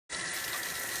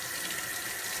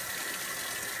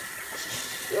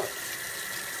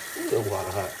that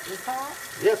water hot. It's hot?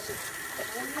 Yes, sir.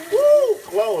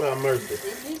 Woo! Lord have mercy. It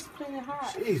is plenty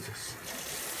hot. Jesus.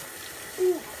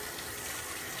 Woo.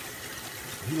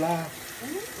 You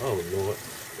live? Oh, Lord.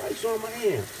 Why you showing my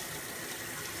hands?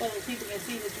 So that people can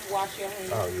see that you wash your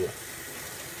hands. Oh, yeah.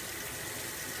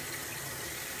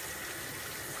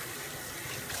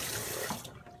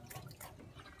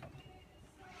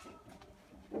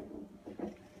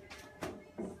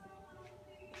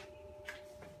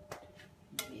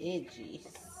 Veggies.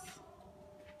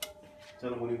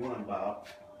 Tell him what he want, Bob.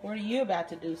 What are you about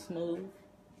to do, Smooth?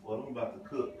 Well, I'm about to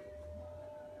cook.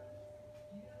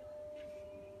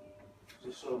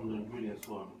 Just show them the ingredients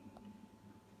for me.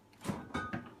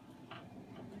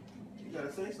 You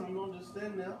gotta say something, don't just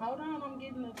stand there. Hold on, I'm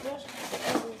getting the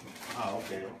vegetables. Oh,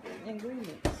 okay.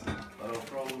 Ingredients.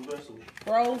 Frozen vegetables.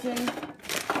 Frozen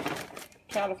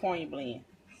California blend.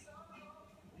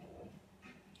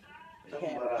 We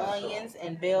have onions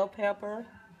and bell pepper.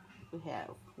 We have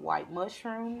white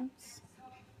mushrooms.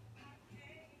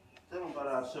 Tell them about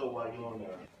our show while you're on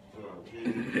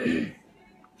there.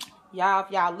 Y'all,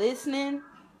 if y'all listening,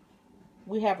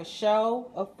 we have a show,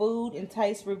 a food and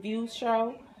taste review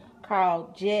show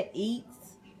called Jet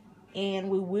Eats. And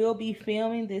we will be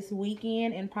filming this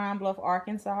weekend in Pine Bluff,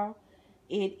 Arkansas.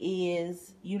 It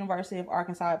is University of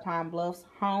Arkansas at Pine Bluff's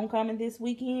homecoming this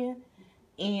weekend.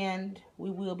 And we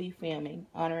will be filming,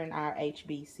 honoring our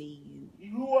HBCU.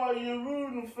 Who are you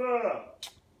rooting for?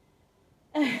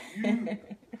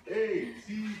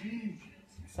 UACB.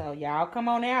 So y'all come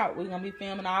on out. We're going to be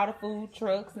filming all the food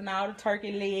trucks and all the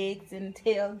turkey legs and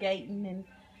tailgating and,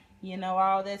 you know,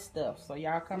 all that stuff. So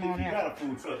y'all come on out. If you got a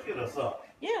food truck, hit us up.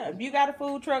 Yeah, if you got a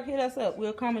food truck, hit us up.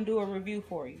 We'll come and do a review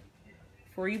for you.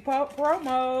 Free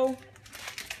promo.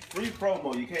 Free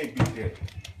promo. You can't beat that.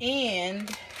 And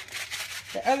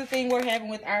the other thing we're having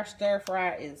with our stir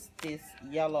fry is this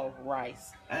yellow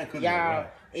rice. Y'all,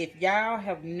 if y'all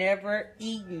have never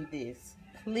eaten this,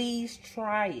 please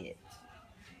try it.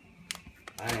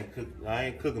 I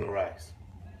ain't cooking the rice.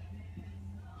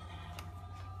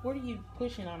 What are you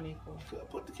pushing on me for?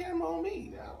 Put the camera on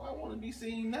me. I want to be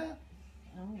seen now.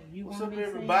 Oh, you What's want up, to be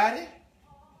everybody? seen?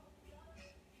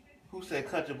 Who said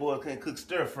country boy can't cook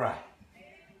stir fry?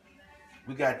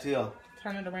 We got till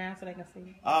turn it around so they can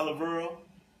see. Olive Earl.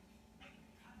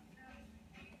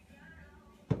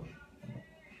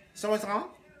 So it's on.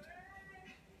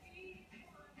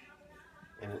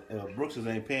 And Brooks's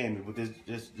ain't paying me, but this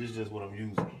is just what I'm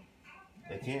using.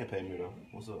 They can pay me though.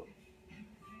 What's up?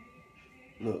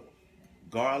 Look,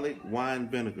 garlic, wine,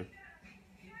 vinegar.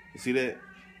 You see that?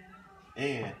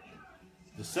 And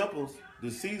the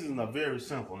seasons are very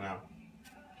simple now.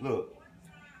 Look,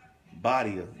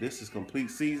 Badia. This is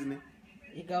complete seasoning.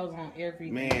 It goes on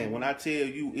everything. Man, when I tell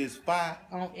you it's fire.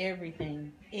 On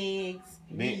everything. Eggs,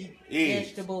 meat, eggs,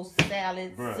 vegetables,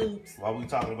 salads, soups. While we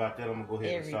talking about that, I'm going to go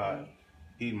ahead and start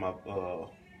heating my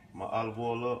olive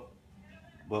oil up.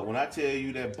 But when I tell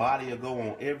you that Badia go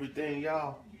on everything,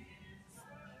 y'all.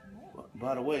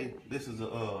 By the way, this is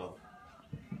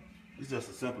it's just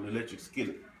a simple electric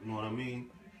skillet. You know what I mean?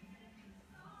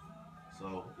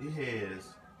 So it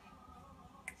has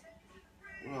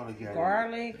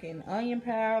garlic and onion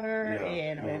powder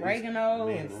and oregano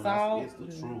and salt. It's the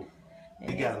truth.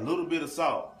 You got a little bit of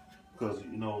salt because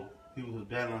you know people who's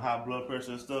battling high blood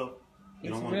pressure and stuff. You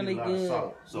don't want to get a lot of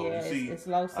salt. So yeah, you see, it's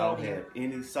low salt. I don't have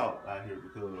any salt out here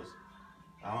because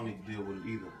I don't need to deal with it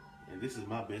either. And this is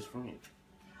my best friend.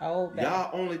 Old Bay.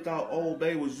 Y'all only thought Old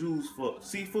Bay was used for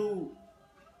seafood,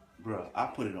 bruh. I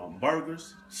put it on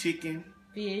burgers, chicken,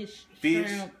 fish.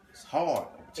 Shrimp, it's hard.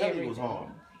 I'm telling you, it was hard.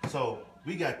 So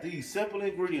we got these simple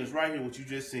ingredients right here, what you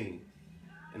just seen,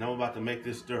 and I'm about to make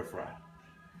this stir fry.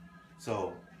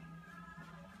 So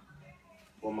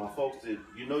for my folks that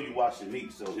you wash the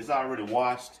meat, so it's already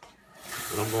washed.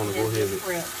 But I'm gonna go ahead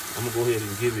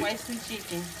and give it. Wasting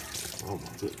chicken. Oh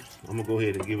my goodness! I'm gonna go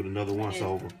ahead and give it another once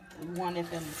over. One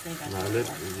that's in the sink. Now let's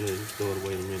throw it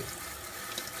away in a minute.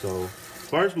 So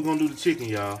first we're gonna do the chicken,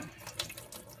 y'all,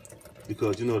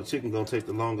 because you know the chicken gonna take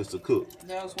the longest to cook.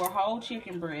 Those were whole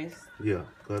chicken breasts. Yeah,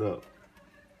 cut up.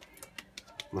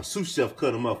 My sous chef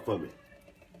cut them up for me.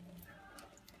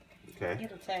 Okay.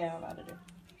 Get a towel out of there.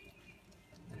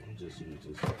 Just use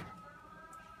this.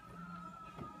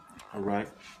 All right.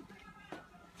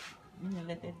 I'm gonna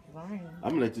let that drain. I'm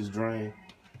gonna let this drain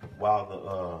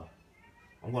while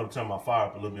I'm gonna turn my fire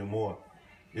up a little bit more.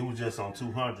 It was just on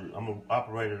 200. I'm gonna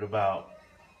operate at about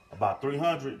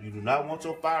 300. You do not want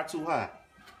your fire too high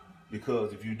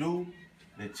because if you do,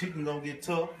 the chicken gonna get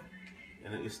tough,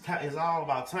 and it's all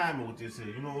about timing with this here.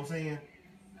 You know what I'm saying?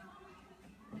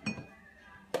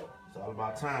 It's all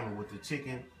about timing with the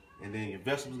chicken And then your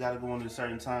vegetables got to go in at a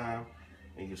certain time,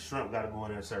 and your shrimp got to go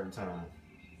in at a certain time.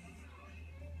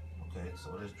 Okay,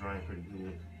 so this drain pretty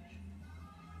good.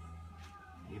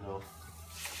 You know,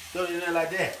 throw it in there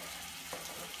like that.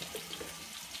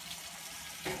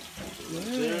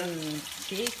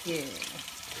 Chicken.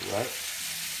 Right.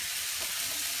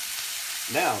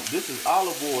 Now, this is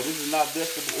olive oil. This is not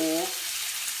vegetable oil.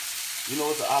 You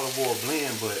know, it's an olive oil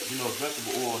blend, but you know,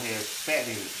 vegetable oil has fat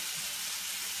in it.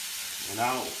 And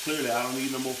I don't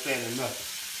need no more fat in nothing.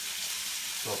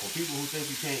 So for people who think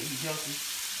you can't eat healthy,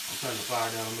 I'm turning the fire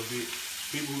down a little bit.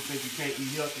 People who think you can't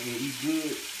eat healthy and eat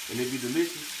good and it be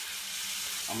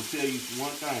delicious, I'm gonna tell you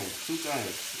one thing, two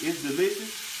things. It's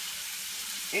delicious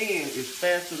and it's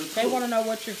faster to cook. They want to know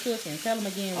what you're cooking. Tell them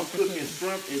again what you're cooking. I'm cooking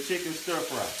shrimp and chicken stir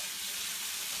fry.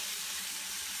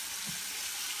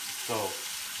 So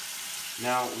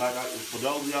now, for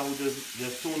those of y'all who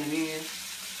just tuning in,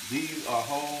 these are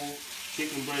whole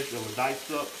chicken breasts that were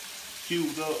diced up,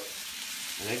 cubed up,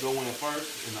 and they go in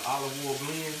first in the olive oil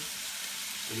blend.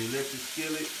 And the electric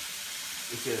skillet,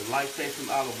 it says light tasting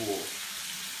olive oil.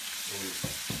 And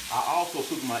I also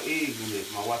cook my eggs in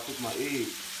this. My wife cooked my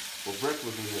eggs for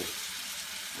breakfast in this.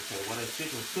 Okay, while that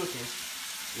chicken's cooking,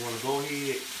 you want to go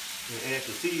ahead and add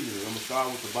the seasoning. I'm going to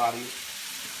start with the body.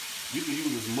 You can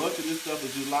use as much of this stuff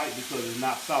as you like because it's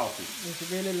not salty. It's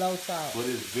really low salt.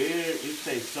 But it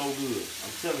tastes so good.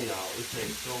 I'm telling y'all, it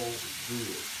tastes so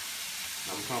good.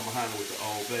 Now I'm coming behind it with the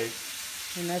Old Bay.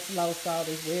 And that's low salt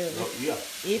as well. No, yeah.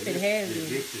 If it has it.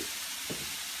 Delicious.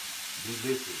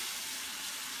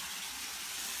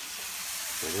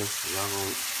 So this, I'm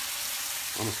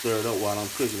gonna stir it up while I'm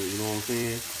cooking it, you know what I'm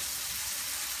saying?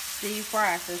 Steve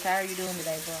Fry says, how are you doing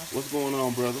today, bro? What's going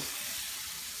on, brother?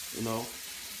 You know,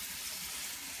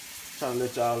 trying to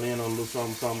let y'all in on a little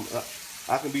something.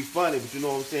 I can be funny, but you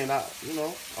know what I'm saying? I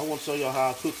want to show y'all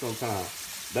how I cook sometimes.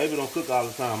 Baby don't cook all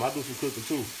the time. I do some cooking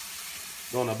too.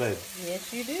 Don't I, baby?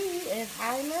 Yes, you do, and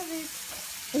I love it.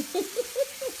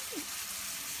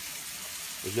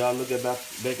 If y'all look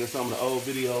back at some of the old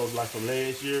videos, like from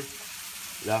last year,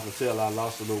 y'all can tell I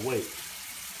lost a little weight.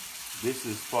 This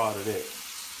is part of that.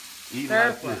 Eating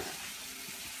like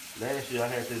this. Last year I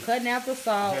had this. Cutting out the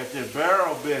salt. I had this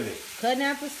barrel belly. Cutting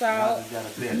out the salt. I just got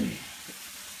a belly.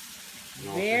 You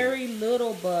know very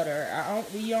little butter.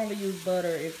 We only use butter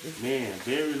if it's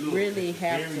very little. Really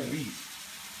have very to. Least.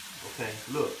 Okay,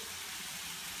 look.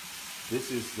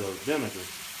 This is the vinegar,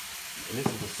 and this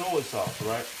is the soy sauce,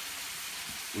 right?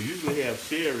 We usually have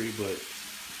sherry, but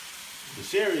the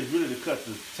sherry is really to cut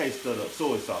the taste of the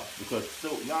soy sauce because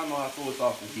y'all know how soy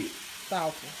sauce can get.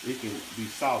 Salty. It can be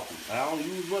salty. I don't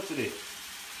use much of that.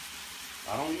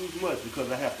 I don't use much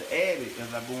because I have to add it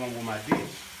as I go on with my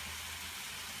dish.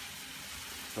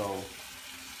 So,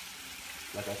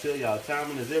 like I tell y'all,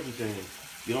 timing is everything.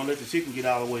 You don't let the chicken get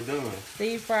all the way done.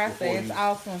 Steve Fry said it's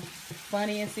awesome.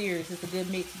 Funny and serious. It's a good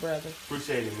mix, brother.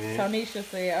 Appreciate it, man. Tonisha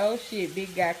said, oh shit,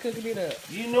 big guy cooking it up.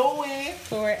 You know it.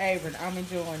 Tori Avon, I'm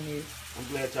enjoying this. I'm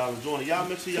glad y'all enjoying it. Y'all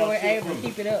make sure y'all Tori share Avon, for me.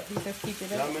 keep it up. He says keep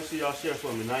it up. Y'all make sure y'all share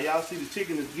for me. Now y'all see the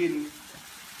chicken is getting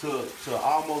to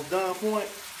almost done point.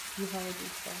 You heard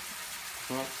this stuff.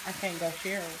 Huh? I can't go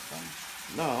share with them.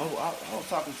 No, I was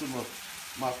talking to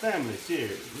my family, share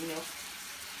it, you know.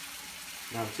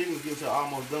 Now the chicken's getting to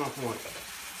almost done point.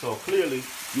 So clearly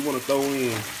you want to throw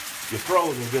in your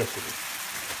frozen vegetables.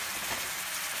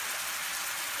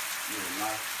 Yeah,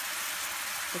 nice.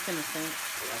 It's in the sink.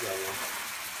 I got one.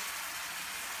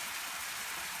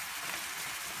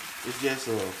 It's just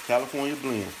a California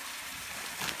blend.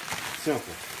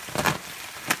 Simple.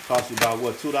 Cost you about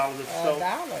what, $2 at the store?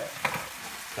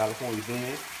 $1. California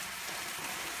blend.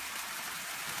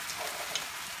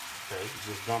 Okay,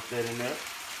 just dump that in there.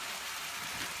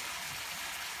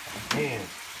 And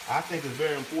I think it's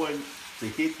very important to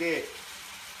hit that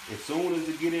as soon as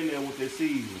it get in there with that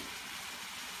seasoning.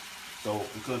 So,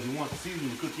 because you want the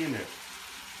seasoning to cook in there.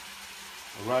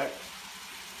 Alright?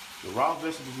 The raw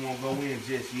vegetables won't go in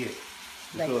just yet.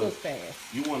 They cook fast.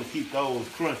 You want to keep those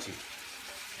crunchy.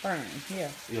 Burn, yeah.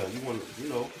 Yeah, you want to, you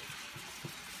know.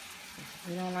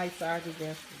 You don't like soggy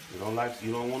vegetables.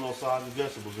 You don't want no soggy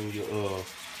vegetables in your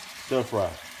stir fry.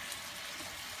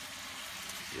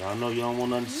 Y'all know you don't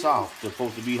want nothing soft. They're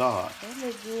supposed to be hard. They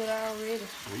look good already.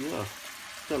 Well, yeah.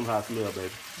 Tell them how it smells, baby.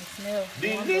 It smells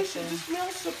delicious. wonderful. It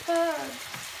smells superb.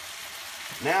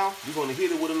 Now, you're going to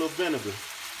hit it with a little vinegar.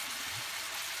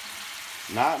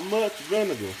 Not much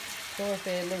vinegar. Tori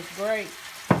said it looks great.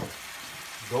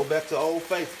 Go back to Old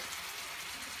Faithful.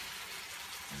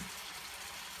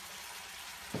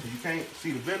 You can't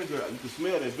see the vinegar. You can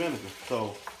smell that vinegar.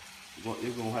 So, it's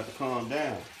going to have to calm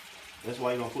down. That's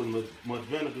why you don't put much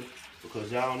vinegar.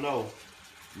 Because y'all know,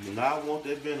 you do not want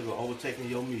that vinegar overtaking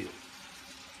your meal.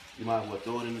 You might as well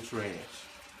throw it in the trash.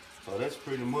 So that's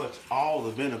pretty much all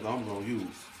the vinegar I'm going to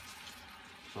use.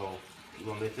 So we're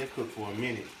going to let that cook for a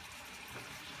minute.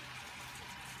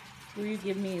 Will you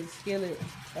give me a skillet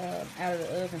out of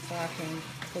the oven so I can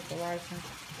put the rice in?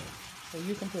 So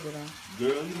you can put it on.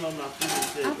 Girl, you know I'm not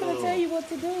fooling. I'm going to tell you what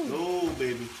to do. No,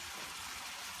 baby.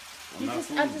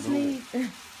 I just need...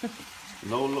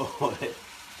 No, Lord.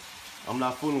 I'm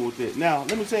not fooling with that. Now,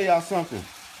 let me tell y'all something.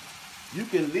 You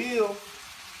can live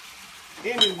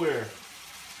anywhere,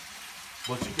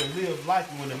 but you can live life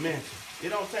in a mansion. It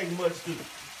don't take much to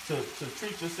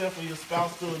treat yourself and your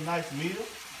spouse to a nice meal.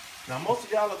 Now, most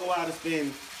of y'all will go out and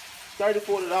spend $30,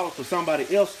 $40 for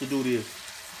somebody else to do this,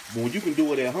 but when you can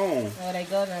do it at home. Oh, they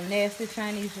go to a nasty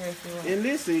Chinese restaurant. And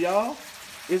listen, y'all,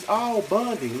 it's all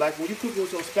bonding. Like when you cook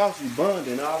with your spouse, you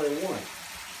bonding all in one.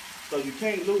 So you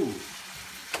can't lose.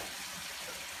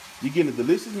 You're getting a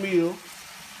delicious meal,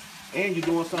 and you're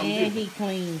doing something and different. He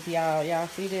cleans, y'all. Y'all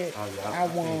see that? Oh, yeah, I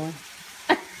won.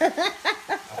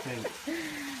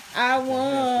 I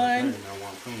won. I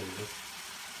want clean.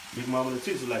 Big mama and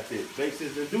teacher like that. They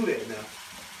says they do that now.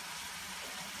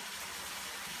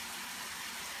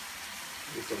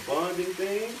 It's a bonding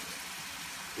thing.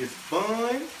 It's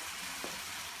fun.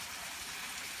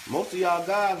 Most of y'all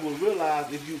guys will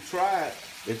realize if you tried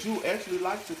that you actually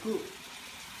like to cook.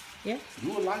 Yeah.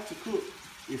 You would like to cook.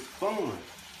 It's fun.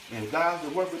 And guys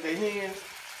that work with their hands,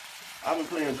 I've been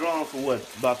playing drums for what,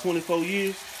 about 24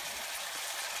 years?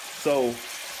 So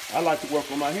I like to work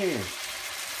with my hands.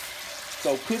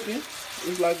 So cooking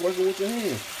is like working with your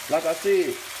hands. Like I said,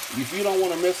 if you don't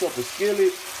want to mess up a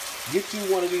skillet, get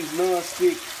you one of these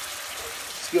non-stick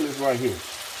skillets right here.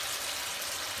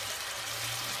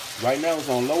 Right now it's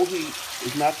on low heat.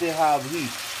 It's not that high of heat.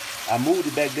 I moved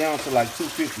it back down to like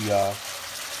 250, y'all.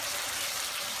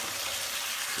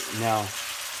 Now,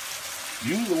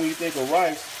 usually when you think of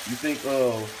rice, you think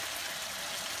of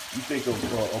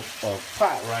a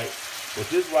pot, right? But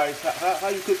this rice, how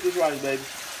you cook this rice, baby?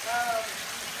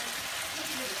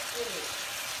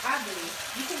 I do.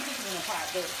 You can cook it in a pot,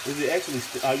 but Is it actually?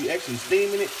 Are you actually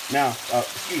steaming it? Now,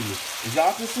 excuse me. As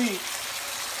y'all can see,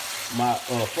 my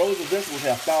frozen vegetables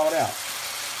have thawed out.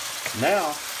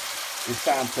 Now, it's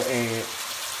time to add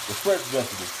the fresh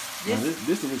vegetables. Now,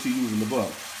 this is what you use in the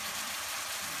butter.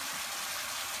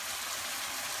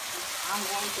 I'm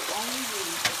going to only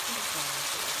use a teaspoon.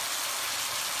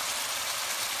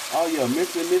 Oh yeah,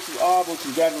 Mr. and Mrs. Arbor,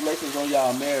 congratulations on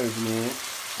y'all marriage, man.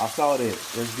 I saw that.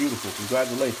 That's beautiful.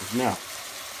 Congratulations. Now,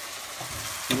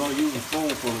 you're gonna use a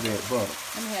spoonful of that butter.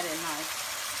 Let me have that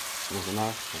knife. Was a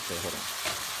knife? Okay, hold on.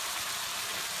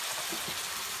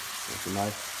 That's a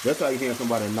knife. That's how you hand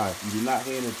somebody a knife. You do not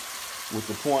hand it with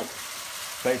the point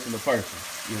facing the person.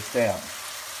 You stab.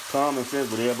 Common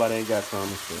sense, but everybody ain't got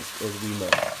common sense, as we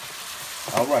know.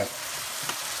 All right.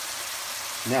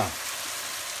 Now,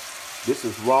 this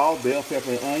is raw bell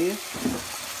pepper and onion.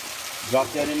 Drop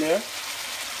that in there.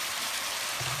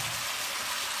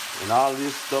 And all of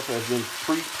this stuff has been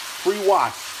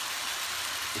pre-washed.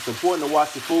 It's important to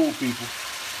wash your food, people.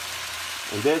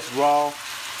 And that's raw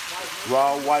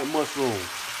white mushroom.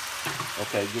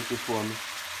 Okay, get this for me.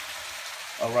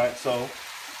 All right, so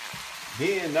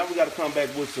then now we got to come back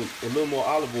with a little more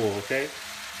olive oil, okay?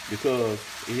 Because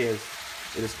it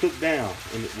is cooked down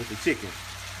with the chicken.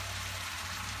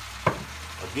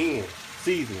 Again,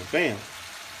 seasoning, bam.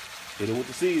 Hit it with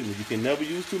the seasoning. You can never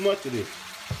use too much of this.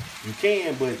 You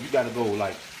can, but you got to go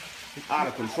like out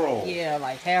of control. Yeah,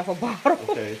 like half a bottle.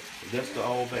 Okay, that's the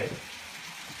Old Bay.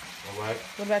 All right.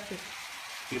 What about this?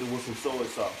 Hit it with some soy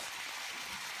sauce.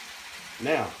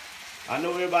 Now, I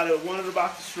know everybody wondered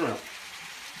about the shrimp.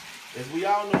 As we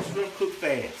all know, shrimp cook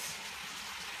fast.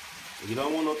 You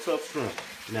don't want no tough shrimp.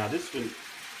 Now,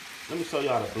 let me show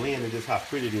y'all the blend of this, how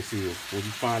pretty this is when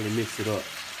you finally mix it up.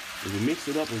 When you mix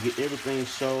it up and get everything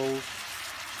shows,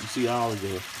 you see all of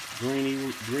the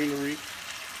greenery.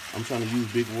 I'm trying to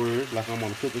use big words like I'm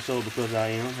on a cooking show because I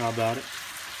am. How about it?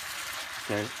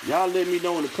 Okay. Y'all let me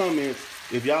know in the comments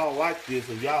if y'all like this,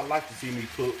 if y'all like to see me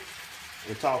cook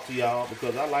and talk to y'all,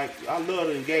 because I love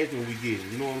the engagement we get.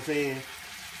 You know what I'm saying?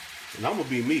 And I'm gonna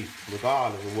be me,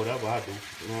 regardless of whatever I do.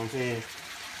 You know what I'm saying?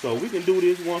 So we can do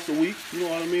this once a week. You know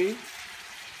what I mean?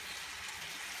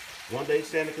 One day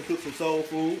Santa can cook some soul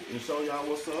food and show y'all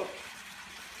what's up.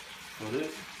 So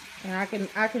this. And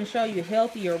I can show you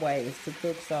healthier ways to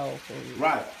cook soul food.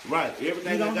 Right.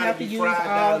 Everything you don't gotta have to be use fried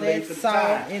all down that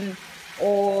salt and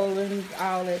oil and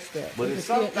all that stuff. But you it's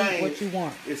can still something eat what you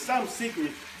want. It's some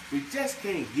secret we just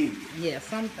can't give you. Yeah,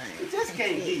 some things. We just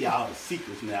can't give you all the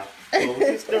secrets now. So with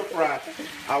this stir fry,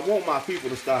 I want my people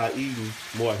to start eating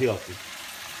more healthy.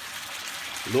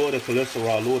 Lower the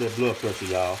cholesterol, lower the blood pressure,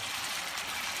 y'all.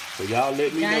 So y'all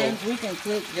let me know. James, we can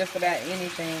cook just about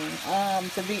anything.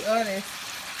 To be honest,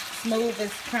 Smooth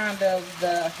is kind of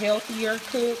the healthier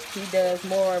cook. He does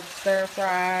more of stir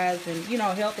fries and, you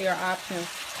know, healthier options.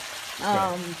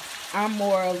 I'm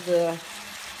more of the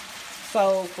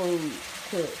soul food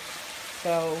cook.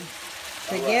 So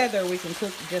together we can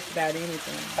cook just about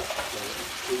anything.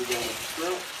 So we got the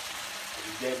shrimp.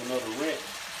 We gave another rinse.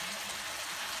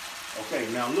 Okay,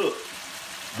 now look.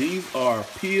 These are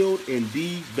peeled and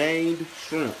deveined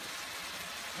shrimp.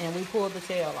 And we pulled the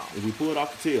tail off. And we pulled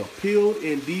off the tail. Peeled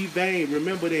and deveined.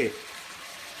 Remember that.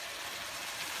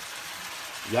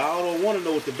 Y'all don't want to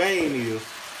know what the vein is.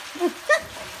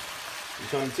 I'm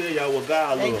trying to tell y'all what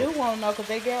God loves. They do want to know because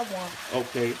they got one.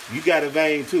 Okay. You got a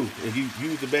vein too. And you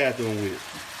use the bathroom with it.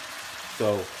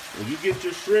 So when you get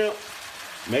your shrimp,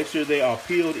 make sure they are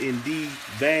peeled and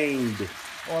deveined.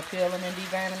 Or peel them and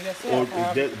devein them yourself.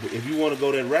 Or if you want to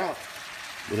go that route,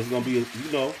 but it's going to be,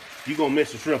 you know, you're going to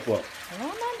mess the shrimp up.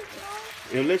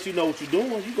 Unless you know what you're doing,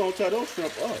 you're going to tear those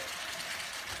shrimp up.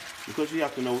 Because you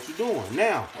have to know what you're doing.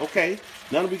 Now, okay,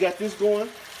 now that we got this going,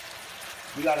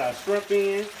 we got our shrimp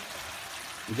in.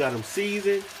 We got them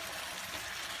seasoned.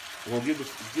 We're going to give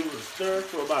it a stir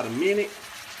for about a minute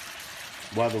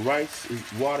while the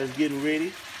water is getting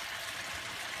ready.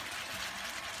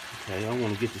 Okay, I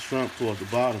want to get the shrimp towards the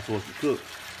bottom so it's cooked.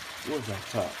 Where's our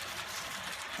top?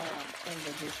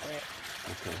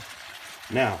 Okay.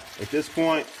 Now, at this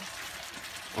point,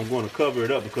 I'm going to cover it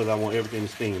up because I want everything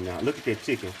to steam. Now, look at that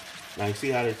chicken. Now, you see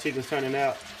how that chicken's turning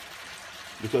out?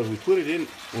 Because we put it in,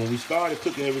 when we started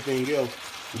cooking everything else,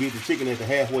 we did the chicken at the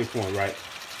halfway point, right?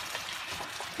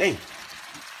 Dang.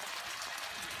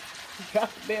 Drop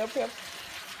the bell pepper.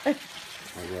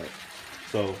 All right.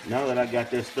 So, now that I got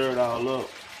that stirred all up,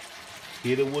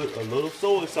 hit it with a little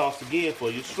soy sauce again for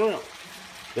your shrimp.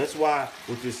 That's why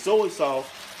with this soy sauce,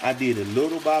 I did it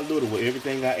little by little with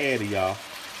everything I added, y'all.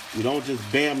 We don't just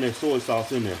bam that soy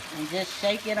sauce in there. And just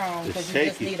shake it on because you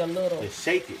just need a little. Just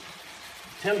shake it.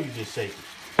 I'm telling you, just shake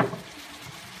it.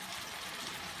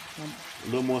 A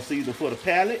little more seasoning for the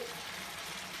palate.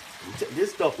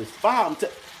 This stuff is fire.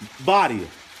 Body.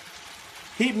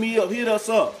 Hit me up. Hit us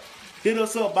up. Hit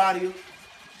us up, body.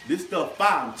 This stuff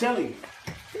fire. I'm telling you.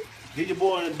 Get your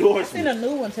boy an endorsement. I seen a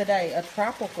new one today, a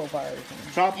tropical version.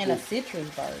 Tropical. And a citrus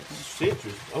version.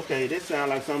 Citrus? Okay, that sounds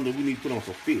like something that we need to put on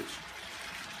some fish.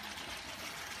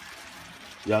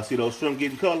 Y'all see those shrimp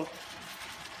getting color?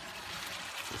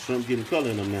 The shrimp getting color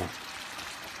in them now.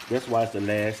 That's why it's the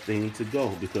last thing to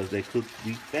go, because they cook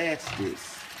the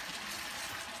fastest.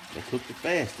 They cook the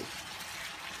fastest.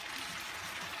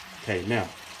 Okay, now.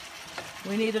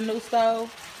 We need a new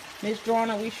stove. Miss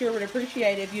Joyner, we sure would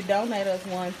appreciate it if you donate us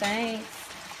one. Thanks.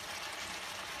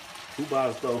 Who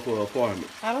bought a stove for an apartment?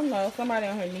 I don't know. Somebody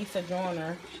on her, Nisa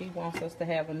Joyner, she wants us to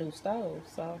have a new stove,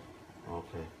 so.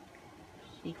 Okay.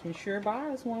 She can sure buy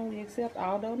us one. We accept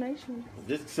all donations.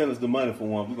 Just send us the money for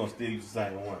one. We're going to still use the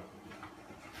same one.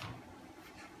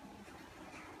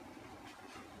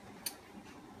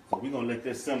 So we're going to let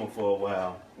this simmer for a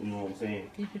while. You know what I'm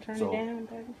saying? Did you turn it down,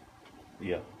 baby?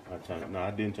 Yeah, I turned it. No, I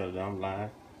didn't turn it down. I'm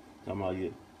lying. I'm out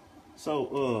yet.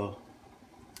 So,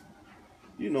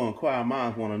 you know, inquiring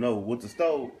minds want to know what the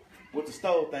stove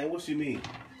thing. What she mean?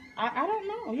 I don't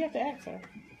know. You have to ask her.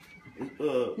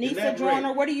 Nisa Elaborate.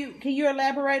 Joyner, can you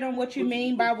elaborate on what you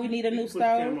mean by we need a new Put the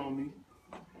stove? camera on me.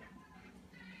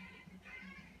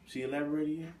 She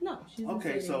elaborated yet? No, she's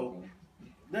okay. So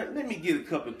let me get a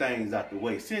couple things out the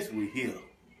way since we're here.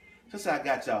 Since I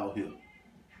got y'all here.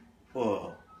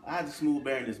 Jet&Smooth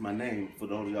is my name for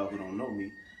those of y'all who don't know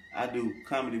me. I do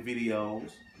comedy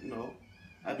videos, you know.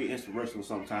 I be inspirational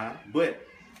sometimes, but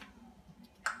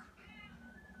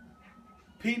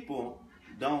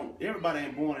everybody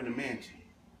ain't born in a mansion.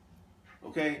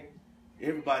 Okay?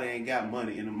 Everybody ain't got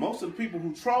money. And most of the people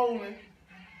who trolling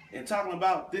and talking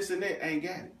about this and that ain't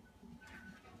got it.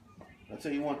 I'll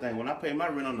tell you one thing, when I pay my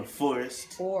rent on the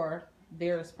forest. Or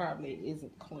theirs probably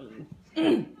isn't clean.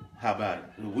 How about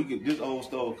it? We get this old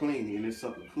stove clean and this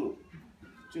sucker cooked.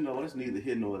 But you know, it's neither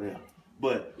here nor there.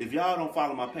 But if y'all don't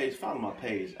follow my page,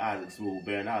 Jet&Smooth,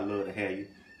 and I'd love to have you.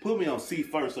 Put me on C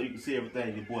first so you can see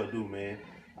everything your boy do, man.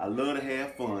 I love to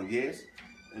have fun, yes.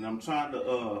 And I'm trying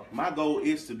to, my goal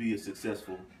is to be a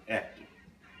successful actor.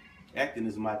 Acting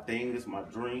is my thing, it's my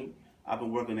dream. I've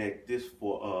been working at this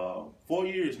for 4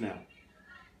 years now.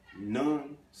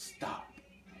 Non-stop.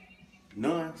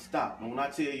 Non-stop. And when I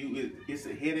tell you it's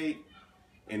a headache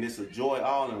and it's a joy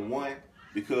all in one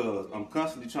because I'm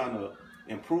constantly trying to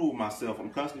improve myself.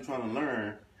 I'm constantly trying to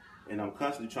learn, and I'm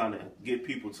constantly trying to get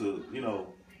people to, you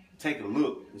know, take a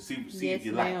look and see if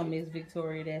you like it. Yes, ma'am, Miss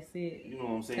Victoria, that's it. You know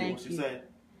what I'm saying? Thank What you. she say?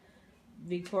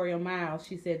 Victoria Miles,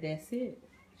 she said that's it.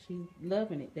 She's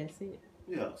loving it. That's it.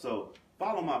 Yeah, so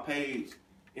follow my page.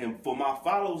 And for my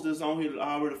followers that's on here that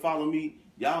already follow me,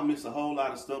 y'all miss a whole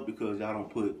lot of stuff because y'all don't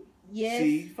put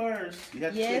seed first. You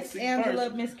have to put seed Angela,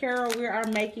 first. Miss Carol, we are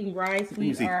making rice.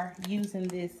 We are using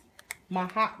this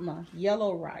Mahatma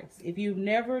yellow rice. If you've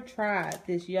never tried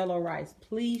this yellow rice,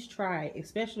 please try it,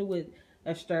 especially with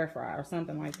a stir fry or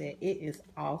something like that. It is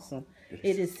awesome.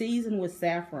 It is seasoned with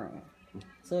saffron,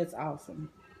 so it's awesome.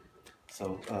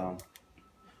 So,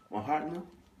 Mahatma,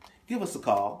 give us a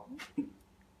call.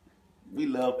 We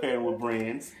love pairing with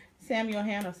brands. Samuel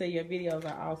Hannah said your videos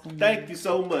are awesome. Thank you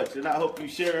so much, and I hope you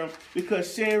share them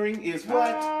because sharing is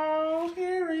what? Oh,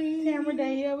 caring. Tamara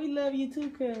Danielle, we love you too,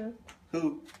 cuz.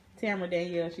 Who? Tamara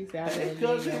Danielle, she said I love you.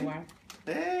 Cousin.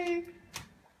 Hey.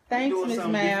 Thanks, Miss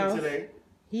Miles.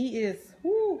 He is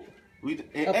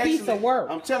a piece of work.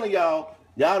 I'm telling y'all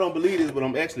don't believe this, but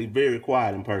I'm actually very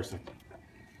quiet in person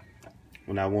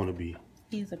when I want to be.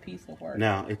 He's a piece of work.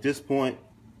 Now, at this point,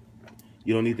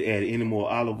 you don't need to add any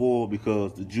more olive oil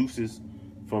because the juices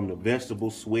from the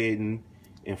vegetables sweating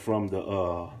and from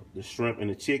the shrimp and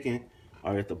the chicken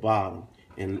are at the bottom.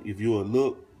 And if you'll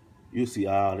look, you'll see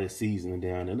all that seasoning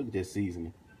down there. Look at that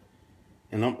seasoning.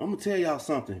 And I'm going to tell y'all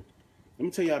something. Let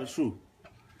me tell y'all the truth.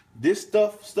 This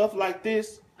stuff like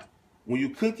this, when you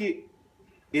cook it,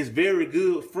 it's very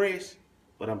good fresh.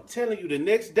 But I'm telling you, the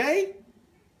next day,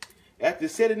 after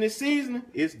setting this seasoning,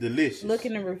 it's delicious. Look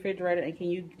in the refrigerator and can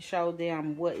you show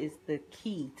them what is the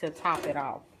key to top it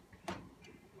off?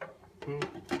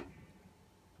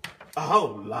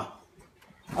 Oh, Lord.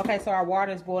 Okay, so our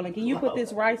water is boiling. Can you put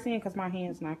this rice in? Because my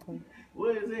hand's not clean.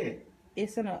 What is it?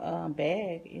 It's in a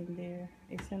bag in there.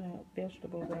 It's in a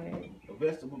vegetable bag. A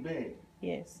vegetable bag?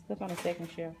 Yes. Look on the second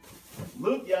shelf.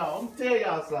 Look, y'all. I'm going to tell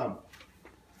y'all something.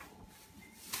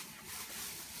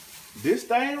 This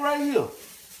thing right here,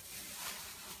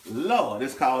 Lord,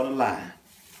 it's called a lime.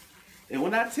 And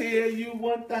when I tell you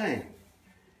one thing,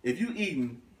 if you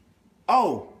eating,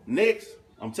 next,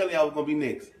 I'm telling y'all what's going to be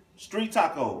next. Street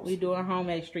tacos. We doing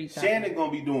homemade street tacos. Shannon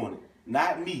going to be doing it,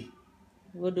 not me.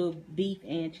 We'll do beef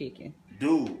and chicken.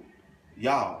 Dude,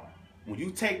 y'all, when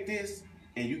you take this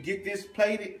and you get this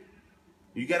plated,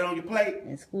 you got it on your plate.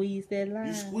 And squeeze that lime.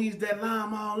 You squeeze that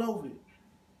lime all over it.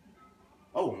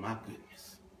 Oh, my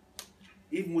goodness.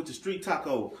 Even with the street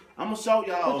taco, I'm going to show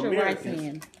y'all Americans. Rice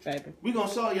in, baby. We're going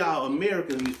to show y'all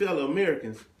Americans, these fellow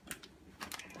Americans,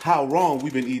 how wrong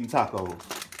we've been eating tacos.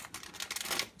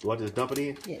 Do I just dump it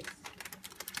in? Yes.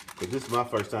 Because this is my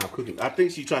first time cooking. I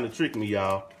think she's trying to trick me,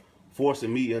 y'all,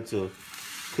 forcing me into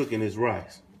cooking this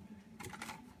rice.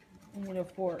 You need a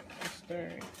fork to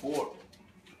stir it. Fork?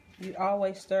 You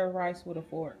always stir rice with a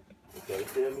fork. Okay,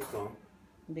 tell me something.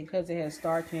 Because it has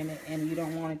starch in it and you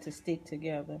don't want it to stick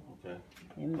together. Okay.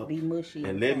 And be mushy.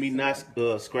 And let me not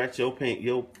scratch your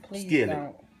Please skillet.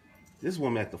 Don't. This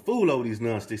woman act the fool over these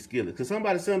non-stick skillets. Could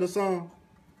somebody send her some?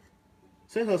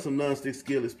 Send her some non-stick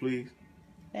skillets, please.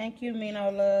 Thank you,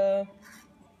 Mino Love.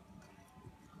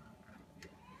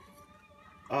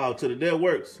 Oh, to the Dead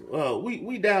Works.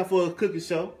 We down for a cooking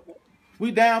show.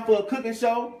 We down for a cooking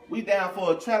show. We down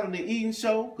for a traveling and eating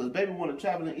show. Because baby want to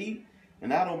travel and eat.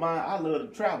 And I don't mind. I love to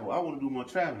travel. I want to do more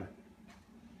traveling.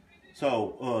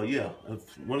 So, yeah.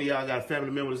 If one of y'all got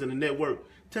family members in the network,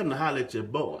 tell them to holler at your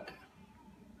boy.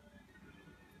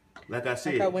 Like I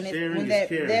said, sharing is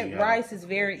caring. That rice is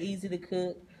very easy to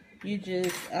cook. You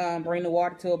just bring the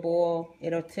water to a boil.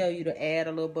 It'll tell you to add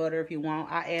a little butter if you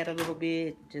want. I add a little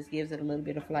bit. Just gives it a little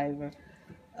bit of flavor.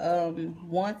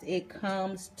 Once it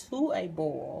comes to a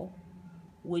boil,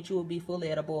 which will be fully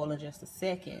at a boil in just a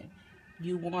second,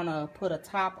 you want to put a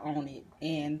top on it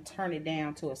and turn it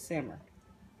down to a simmer.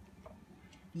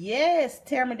 Yes,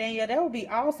 Tamara Danielle, that would be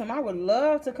awesome. I would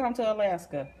love to come to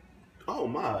Alaska. Oh,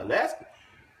 my, Alaska?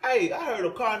 Hey, I heard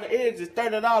a carton of eggs is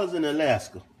 $30 in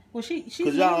Alaska. Well, she's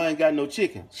because y'all ain't got no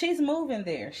chicken. She's moving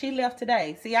there. She left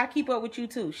today. See, I keep up with you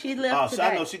too. She left today.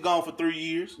 I know she gone for 3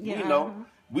 years. Yeah, you know,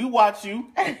 we watch you.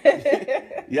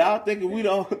 Y'all thinking we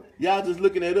don't? Y'all just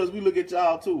looking at us. We look at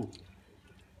y'all too.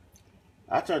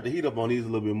 I turned the heat up on these a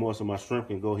little bit more so my shrimp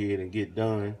can go ahead and get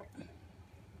done.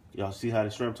 Y'all see how the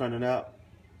shrimp turning out?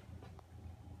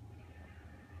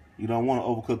 You don't want to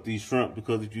overcook these shrimp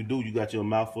because if you do, you got your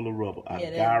mouth full of rubber.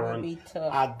 That would be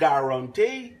tough. I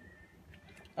guarantee.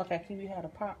 Okay, can you have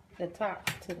the top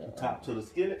to the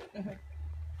skillet?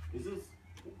 Is this?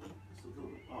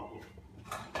 Oh.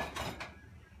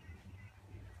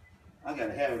 I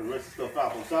gotta have the rest of the stuff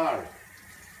out. I'm sorry.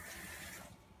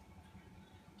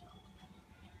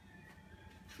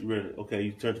 You ready? Okay,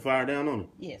 you turned the fire down on it?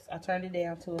 Yes, I turned it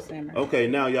down to a simmer. Okay,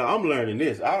 now y'all, I'm learning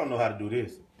this. I don't know how to do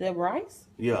this. The rice?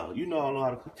 Yeah, you know I don't know how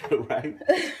to cook that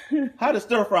right. How does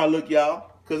stir fry look,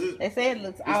 y'all? Cause they say it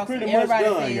looks awesome. Pretty Everybody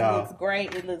much done, says y'all. It looks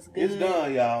great. It looks good. It's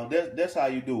done, y'all. That's how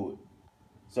you do it.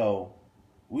 So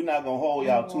we're not gonna hold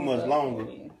y'all too much longer.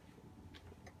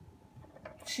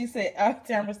 She said,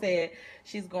 Tamara said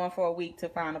she's going for a week to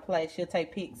find a place. She'll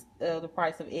take pics of the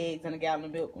price of eggs and a gallon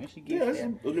of milk when she gets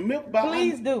there. The milk about,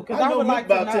 please do, because I would like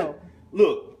to know.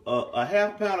 Look, a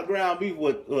half pound of ground beef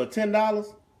with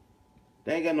 $10.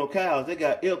 They ain't got no cows. They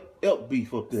got elk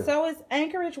beef up there. So is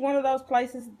Anchorage one of those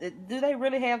places? Do they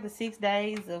really have the 6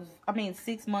 days of?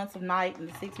 6 months of night and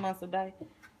the 6 months of day?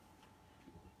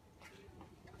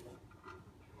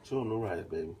 Show them the rice,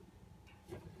 baby.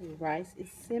 The rice is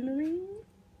simmering.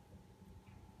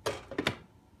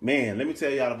 Man, let me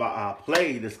tell y'all about our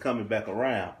play that's coming back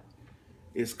around.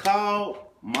 It's called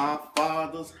My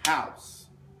Father's House.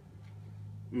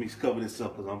 Let me cover this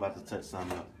up because I'm about to touch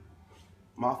something else.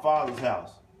 My Father's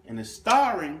House. And it's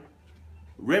starring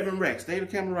Reverend Rex. Stay the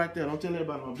camera right there. Don't tell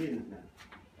everybody my business now.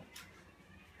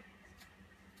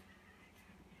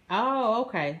 Oh,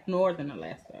 okay. Northern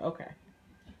Alaska. Okay.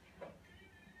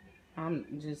 I'm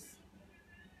just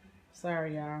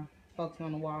sorry, y'all. Folks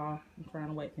on the wall. I'm trying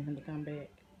to wait for him to come back.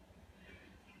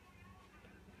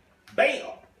 Bam!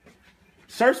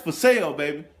 Shirts for sale,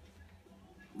 baby.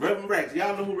 Reverend Rex.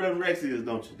 Y'all know who Reverend Rex is,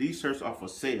 don't you? These shirts are for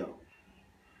sale.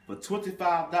 For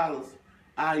 $25,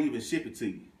 I'll even ship it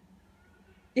to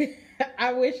you.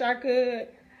 I wish I could.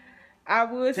 I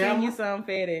would send you some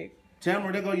FedEx.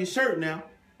 Tamara, there go your shirt now.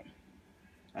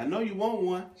 I know you want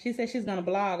one. She said she's going to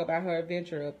blog about her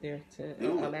adventure up there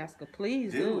to Alaska.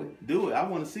 Please do it. Do it. I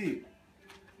want to see it.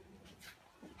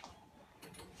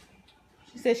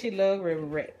 She said she loved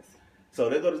Reverend Rex. So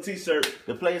there go the t-shirt.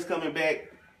 The play is coming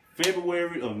back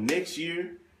February of next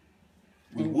year.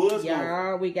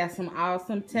 We got some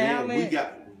awesome talent.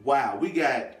 Man, we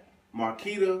got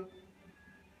Marquita.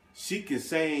 She can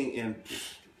sing and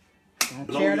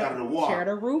blow you out of the water. Tear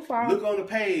the roof off. Look on the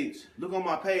page. Look on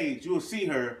my page. You'll see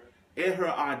her at her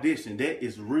audition. That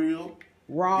is real.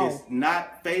 Raw. It's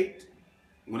not faked.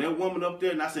 When that woman up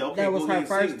there, and I said, okay, that was her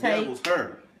first sing. take. That was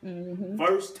her. Mm-hmm.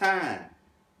 First time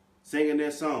singing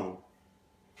that song.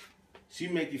 She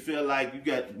make you feel like you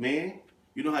got, man,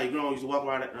 you know how your grandma used to walk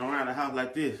around the house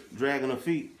like this, dragging her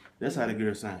feet? That's how the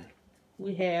girl sang.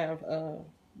 We have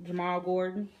Jamal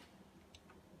Gordon,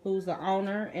 who's the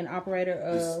owner and operator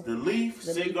of the Leaf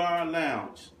Cigar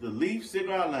Lounge. The Leaf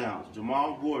Cigar Lounge.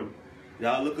 Jamal Gordon.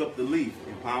 Y'all look up The Leaf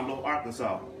in Palm Bluff,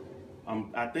 Arkansas.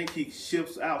 I think he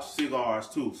ships out cigars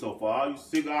too. So for all you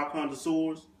cigar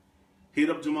connoisseurs, hit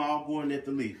up Jamal Gordon at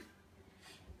The Leaf.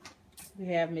 We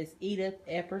have Miss Edith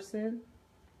Epperson.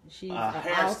 She's an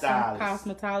awesome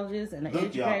cosmetologist and an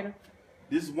educator.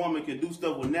 This woman can do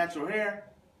stuff with natural hair.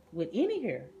 With any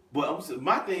hair. But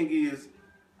my thing is,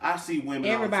 I see women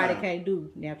Everybody all the time. can't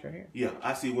do natural hair. Yeah,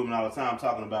 I see women all the time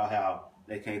talking about how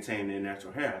they can't tame their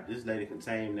natural hair. This lady can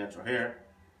tame natural hair.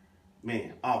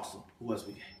 Man, awesome. Who else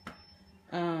we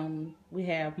got? We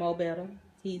have Mo Better.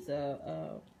 He's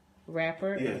a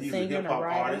rapper, he's a hip-hop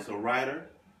artist, a writer,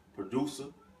 producer.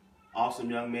 Awesome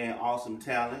young man, awesome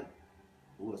talent.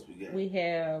 Who else we got? We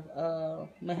have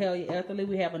Mahalia Etherly.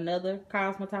 We have another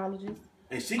cosmetologist.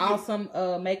 And she awesome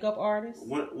makeup artist.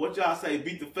 What y'all say,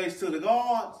 beat the face to the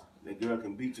guards? That girl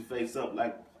can beat your face up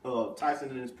like Tyson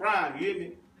in his prime, you hear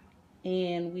me?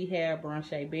 And we have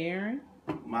Bronche Barron.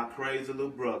 My crazy little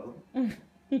brother.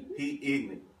 He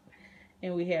ignorant.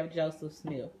 And we have Joseph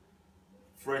Smith.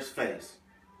 Fresh face.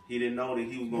 He didn't know that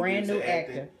he was going to get into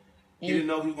acting. Actor. He didn't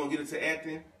know he was going to get into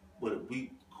acting, but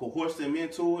we coerced him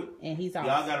into it. And he's awesome.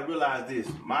 Y'all got to realize this.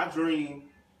 My dream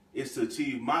is to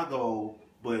achieve my goal,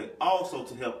 but also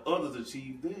to help others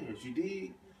achieve theirs. You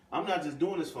dig? I'm not just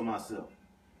doing this for myself.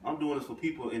 I'm doing this for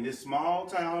people in this small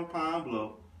town, Pine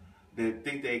Bluff, that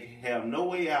think they have no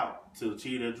way out to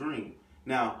achieve their dream.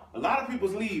 Now, a lot of people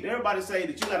leave. Everybody say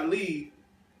that you got to leave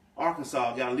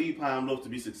Arkansas, got to leave Pine Bluff to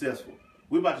be successful.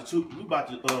 We about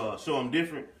to show them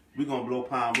different. We're going to blow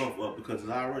Pine Bluff up because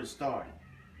it's already started.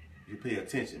 You pay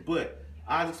attention. But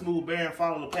Jet&Smooth Baron,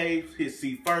 follow the page, hit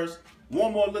see first.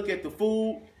 One more look at the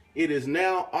food. It is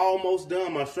now almost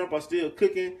done. My shrimp are still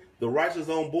cooking. The rice is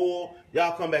on boil.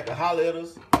 Y'all come back and holler at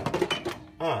us.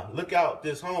 Look out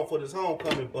for this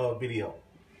homecoming video.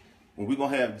 And we're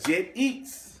going to have Jet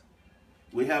Eats.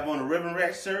 We have on the Reverend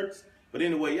Rex shirts. But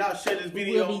anyway, y'all share this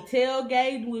video. We'll be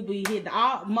tailgating. We'll be hitting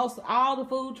all the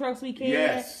food trucks we can.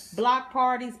 Yes. Block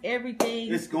parties,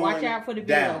 everything. It's going Watch out for the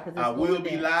down. video. I will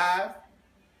be live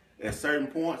at certain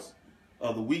points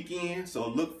of the weekend, so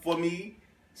look for me.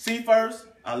 See first.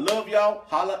 I love y'all.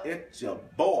 Holla at your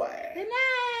boy. Good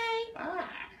night.